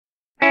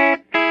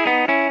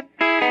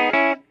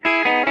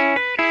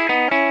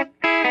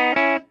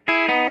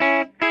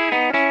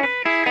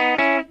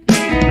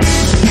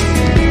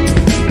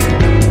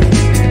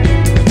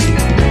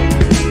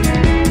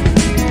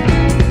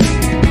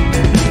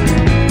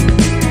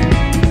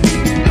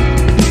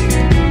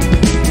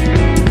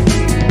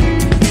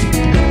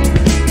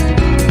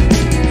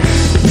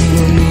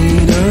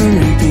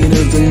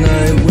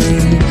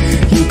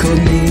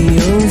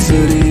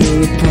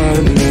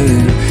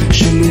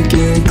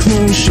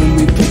when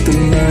we put the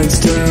lights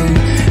down.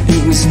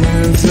 It was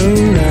never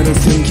right, I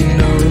think you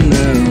know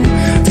now.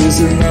 There's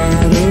a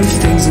lot of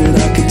things that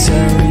I could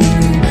tell you,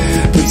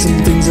 but some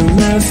things are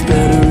left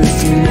better if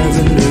you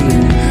never knew.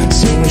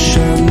 So I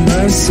shut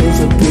myself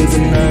up with a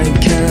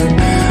nightcap.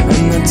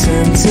 I'm not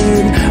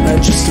tempted, I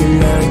just don't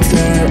like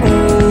that. Oh,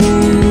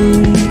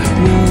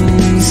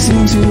 won't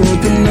seem to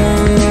open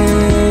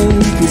up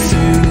with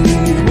you.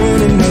 What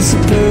am I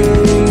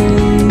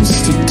supposed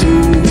to do?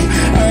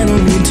 I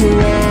don't need to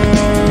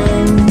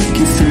walk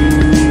you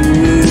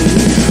through it.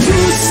 Who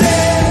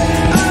said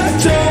I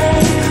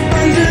don't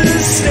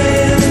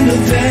understand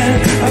that?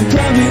 I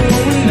probably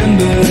won't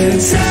remember the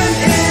time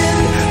in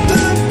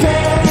the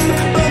palm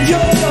of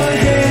your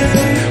hand.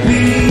 We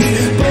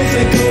both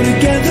let go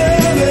together,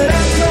 but I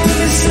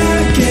promise I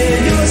get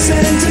your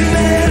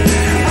sentiment.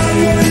 I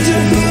wonder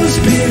who's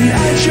been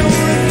at your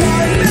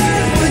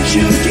apartment. Would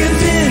you give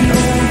in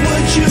or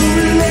would you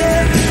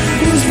relent?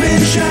 Who's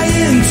been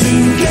trying to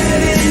get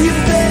in your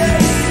bed?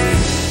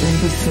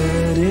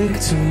 Empathetic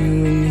to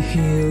you and your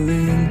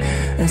healing.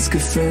 Ask a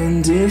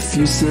friend if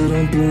you still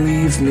don't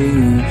believe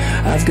me.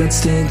 I've got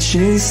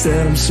stitches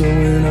that I'm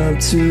sewing up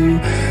to,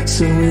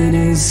 so it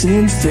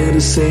isn't fair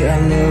to say I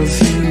love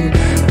you.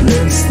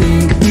 Let's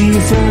think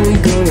before we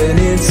go and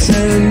it's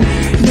end.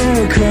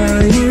 You're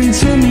crying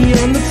to me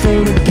on the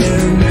phone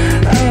again.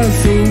 I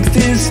think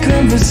this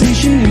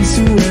conversation needs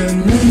to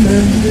end.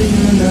 Remember,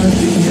 you're not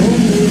the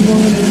only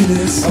one in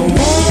this. I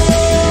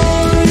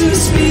want you to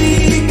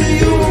speak, but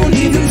you won't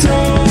even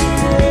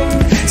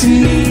talk to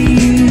me.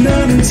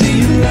 Not until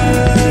you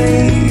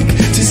like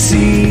to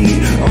see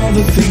all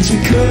the things we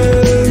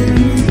could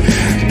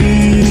be.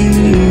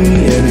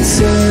 And it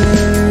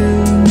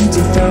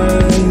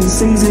sanctifies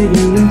things that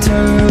you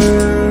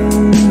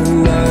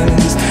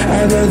internalize.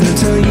 I'd rather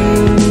tell you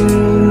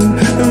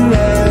a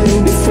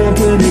lie before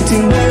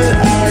predicting what I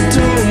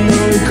don't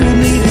know could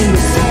lead in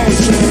the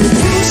false road.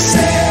 Who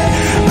said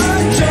I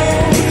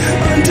don't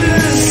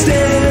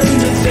understand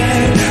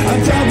that? I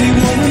probably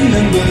won't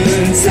remember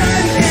in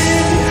time.